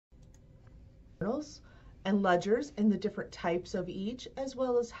journals and ledgers and the different types of each, as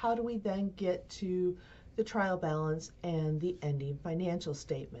well as how do we then get to the trial balance and the ending financial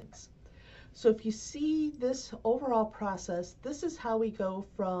statements. So if you see this overall process, this is how we go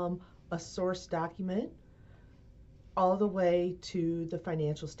from a source document all the way to the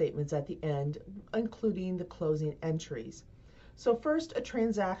financial statements at the end, including the closing entries. So first, a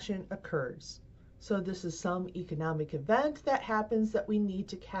transaction occurs. So this is some economic event that happens that we need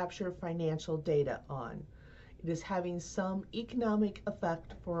to capture financial data on. It is having some economic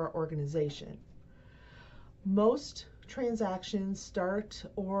effect for our organization. Most transactions start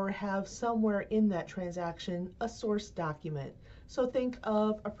or have somewhere in that transaction a source document. So think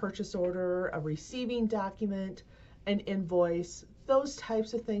of a purchase order, a receiving document, an invoice, those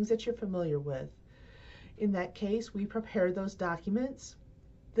types of things that you're familiar with. In that case, we prepare those documents.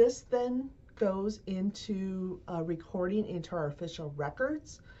 This then goes into recording into our official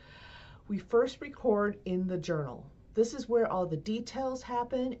records. We first record in the journal. This is where all the details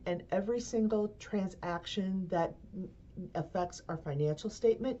happen, and every single transaction that affects our financial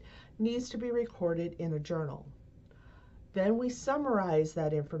statement needs to be recorded in a journal. Then we summarize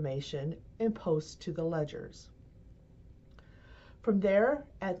that information and post to the ledgers. From there,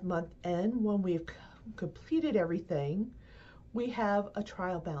 at month end, when we've completed everything, we have a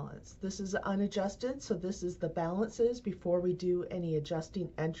trial balance. This is unadjusted, so this is the balances before we do any adjusting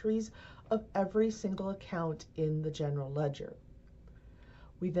entries of every single account in the general ledger.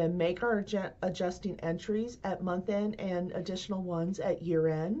 We then make our adjusting entries at month end and additional ones at year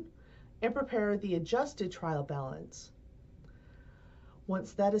end and prepare the adjusted trial balance.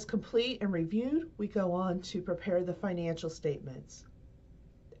 Once that is complete and reviewed, we go on to prepare the financial statements.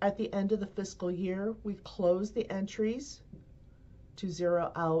 At the end of the fiscal year, we close the entries to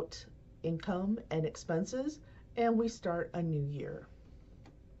zero out income and expenses, and we start a new year.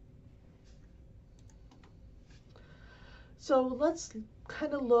 So let's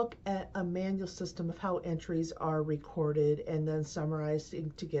kind of look at a manual system of how entries are recorded and then summarized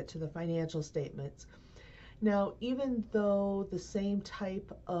to get to the financial statements. Now, even though the same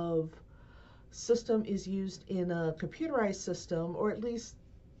type of system is used in a computerized system, or at least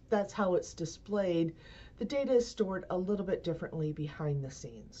that's how it's displayed, the data is stored a little bit differently behind the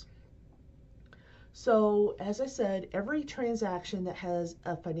scenes. So, as I said, every transaction that has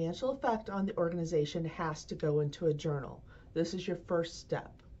a financial effect on the organization has to go into a journal. This is your first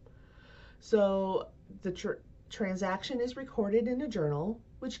step. So the transaction is recorded in a journal,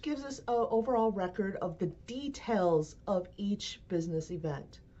 which gives us an overall record of the details of each business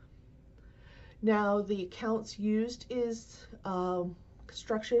event. Now, the accounts used is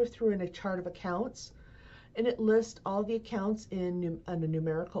structured through a chart of accounts, and it lists all the accounts in a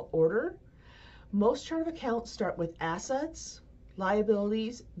numerical order. Most chart of accounts start with assets,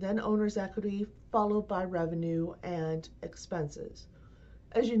 liabilities, then owner's equity, followed by revenue and expenses.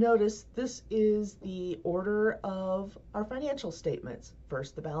 As you notice, this is the order of our financial statements.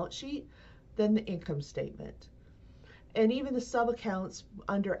 First the balance sheet, then the income statement. And even the sub-accounts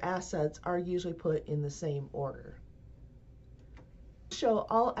under assets are usually put in the same order. Show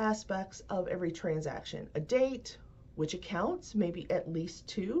all aspects of every transaction: a date, which accounts, maybe at least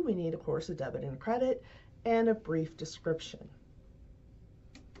two. We need, of course, a debit and a credit, and a brief description.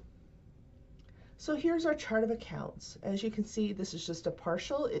 So here's our chart of accounts. As you can see, this is just a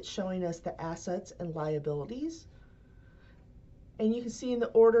partial. It's showing us the assets and liabilities. And you can see in the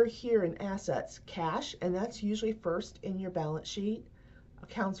order here in assets, cash, and that's usually first in your balance sheet,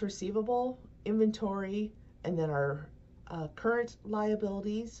 accounts receivable, inventory, and then our current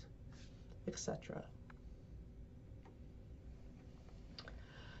liabilities, etc.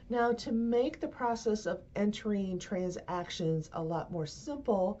 Now, to make the process of entering transactions a lot more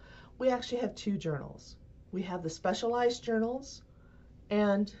simple, we actually have two journals. We have the specialized journals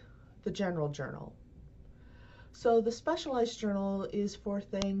and the general journal. So the specialized journal is for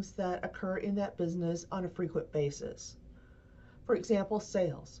things that occur in that business on a frequent basis. For example,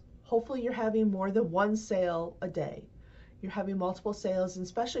 sales. Hopefully you're having more than one sale a day. You're having multiple sales, and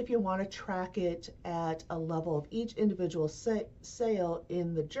especially if you want to track it at a level of each individual sale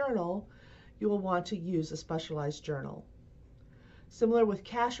in the journal, you will want to use a specialized journal. Similar with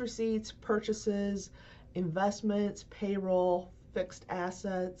cash receipts, purchases, investments, payroll, fixed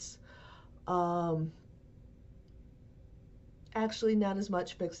assets. Actually, not as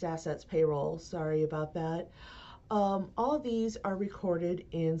much fixed assets, payroll, sorry about that. All of these are recorded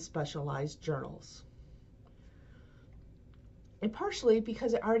in specialized journals. And partially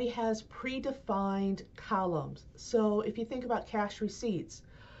because it already has predefined columns. So if you think about cash receipts,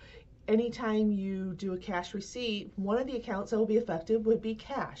 anytime you do a cash receipt, one of the accounts that will be affected would be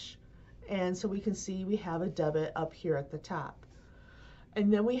cash. And so we can see we have a debit up here at the top.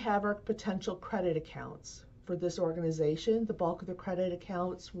 And then we have our potential credit accounts. For this organization, the bulk of the credit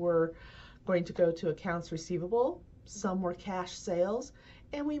accounts were going to go to accounts receivable, some were cash sales,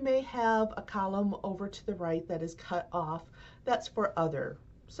 and we may have a column over to the right that is cut off. That's for other.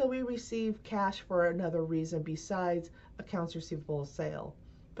 So we receive cash for another reason besides accounts receivable sale,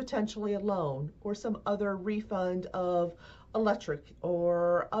 potentially a loan or some other refund of electric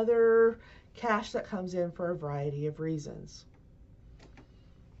or other cash that comes in for a variety of reasons.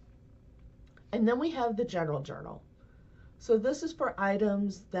 And then we have the general journal. So this is for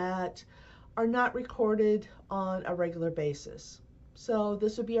items that are not recorded on a regular basis. So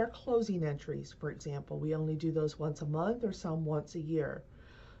this would be our closing entries, for example. We only do those once a month or some once a year.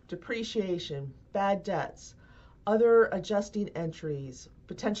 Depreciation, bad debts, other adjusting entries,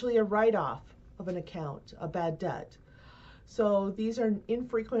 potentially a write-off of an account, a bad debt. So these are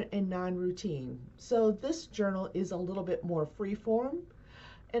infrequent and non-routine. So this journal is a little bit more free-form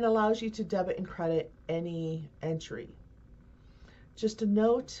and allows you to debit and credit any entry. Just a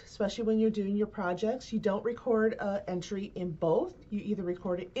note, especially when you're doing your projects, you don't record an entry in both. You either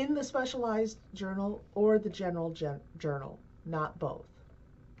record it in the specialized journal or the general journal, not both.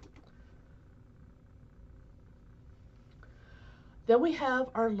 Then we have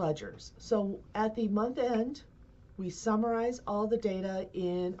our ledgers. So at the month end, we summarize all the data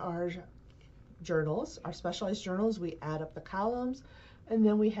in our journals, our specialized journals. We add up the columns, and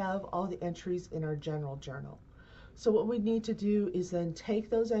then we have all the entries in our general journal. So what we need to do is then take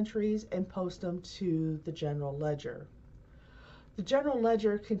those entries and post them to the general ledger. The general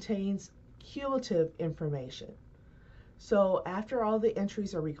ledger contains cumulative information. So after all the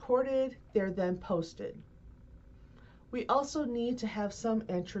entries are recorded, they're then posted. We also need to have some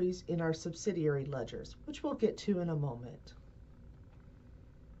entries in our subsidiary ledgers, which we'll get to in a moment.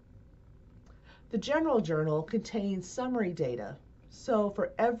 The general journal contains summary data. So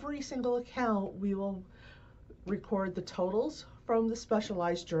for every single account, we will record the totals from the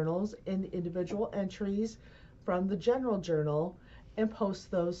specialized journals and the individual entries from the general journal and post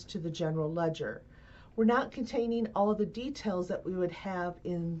those to the general ledger. We're not containing all the details that we would have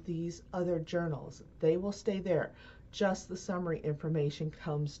in these other journals. They will stay there. Just the summary information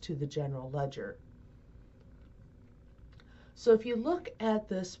comes to the general ledger. So if you look at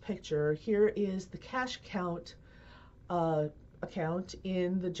this picture, here is the cash account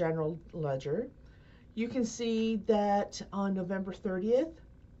in the general ledger. You can see that on November 30th,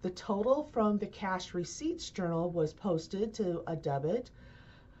 the total from the cash receipts journal was posted to a debit.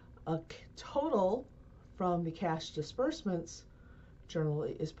 A total from the cash disbursements journal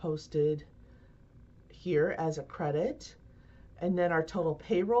is posted here as a credit. And then our total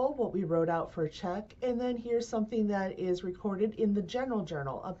payroll, what we wrote out for a check. And then here's something that is recorded in the general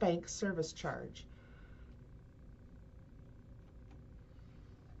journal, a bank service charge.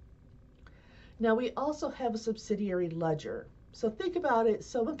 Now we also have a subsidiary ledger. So think about it,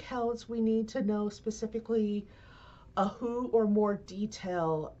 some accounts we need to know specifically a who or more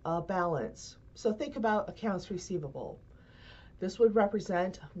detail balance. So think about accounts receivable. This would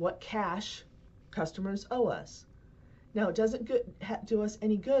represent what cash customers owe us. Now it doesn't do us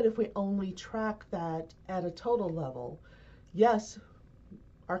any good if we only track that at a total level. Yes,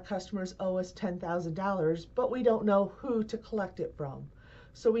 our customers owe us $10,000, but we don't know who to collect it from.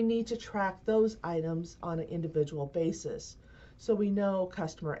 So we need to track those items on an individual basis. So we know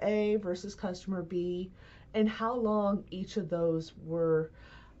customer A versus customer B and how long each of those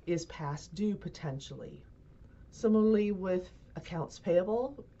is past due potentially. Similarly with accounts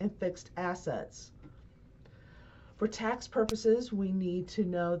payable and fixed assets. For tax purposes, we need to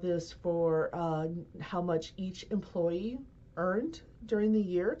know this for how much each employee earned during the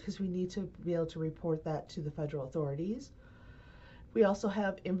year, because we need to be able to report that to the federal authorities. We also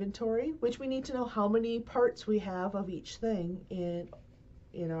have inventory, which we need to know how many parts we have of each thing in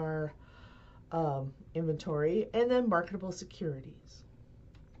our inventory, and then marketable securities.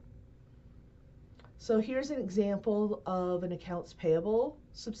 So here's an example of an accounts payable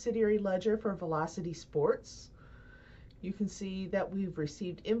subsidiary ledger for Velocity Sports. You can see that we've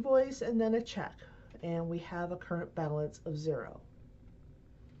received invoice and then a check, and we have a current balance of 0.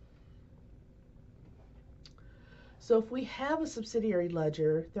 So if we have a subsidiary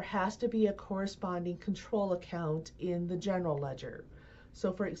ledger, there has to be a corresponding control account in the general ledger.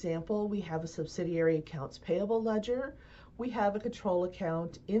 So for example, we have a subsidiary accounts payable ledger. We have a control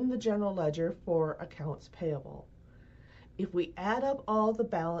account in the general ledger for accounts payable. If we add up all the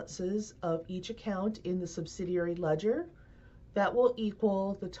balances of each account in the subsidiary ledger, that will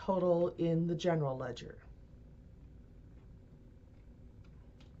equal the total in the general ledger.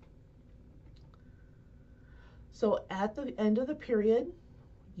 So at the end of the period,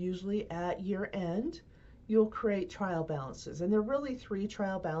 usually at year end, you'll create trial balances. And there are really three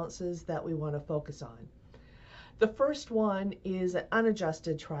trial balances that we want to focus on. The first one is an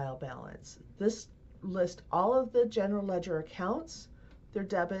unadjusted trial balance. This lists all of the general ledger accounts, their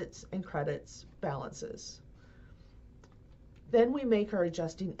debits and credits balances. Then we make our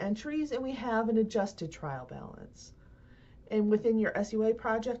adjusting entries and we have an adjusted trial balance. And within your SUA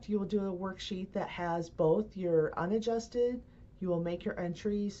project, you will do a worksheet that has both your unadjusted, you will make your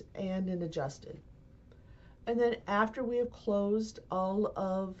entries, and an adjusted. And then after we have closed all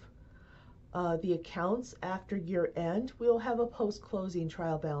of the accounts after year end, we'll have a post-closing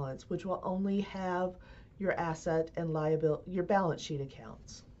trial balance, which will only have your asset and liability, your balance sheet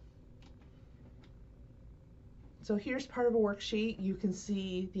accounts. So here's part of a worksheet. You can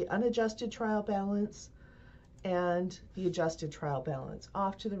see the unadjusted trial balance and the adjusted trial balance.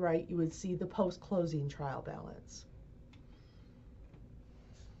 Off to the right, you would see the post-closing trial balance.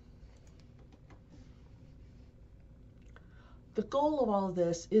 The goal of all of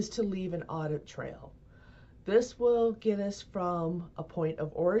this is to leave an audit trail. This will get us from a point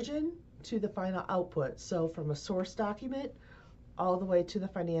of origin to the final output. So from a source document all the way to the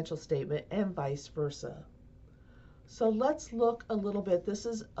financial statement and vice versa. So let's look a little bit. This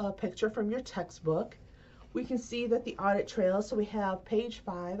is a picture from your textbook. We can see that the audit trail, so we have page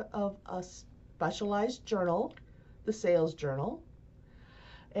 5 of a specialized journal, the sales journal.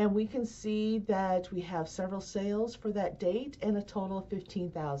 And we can see that we have several sales for that date and a total of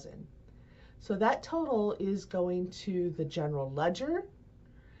 15,000. So that total is going to the general ledger,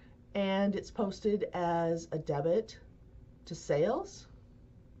 and it's posted as a debit to sales.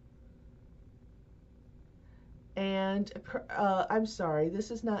 And I'm sorry,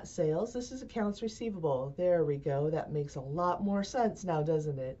 this is not sales, this is accounts receivable. There we go. That makes a lot more sense now,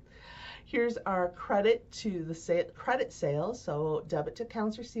 doesn't it? Here's our credit to the credit sales, so debit to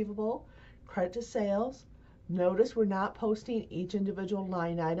accounts receivable, credit to sales. Notice we're not posting each individual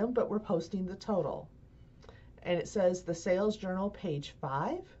line item, but we're posting the total. And it says the sales journal, page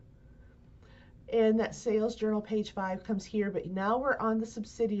 5. And that sales journal, page 5, comes here, but now we're on the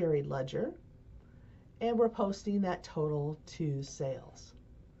subsidiary ledger. And we're posting that total to sales.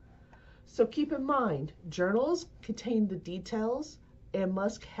 So keep in mind, journals contain the details and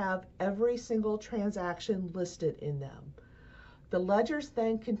must have every single transaction listed in them. The ledgers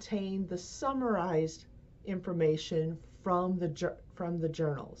then contain the summarized information from the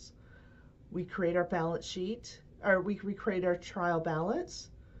journals. We create our balance sheet, or we create our trial balance,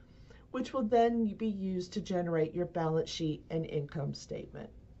 which will then be used to generate your balance sheet and income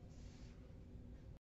statement.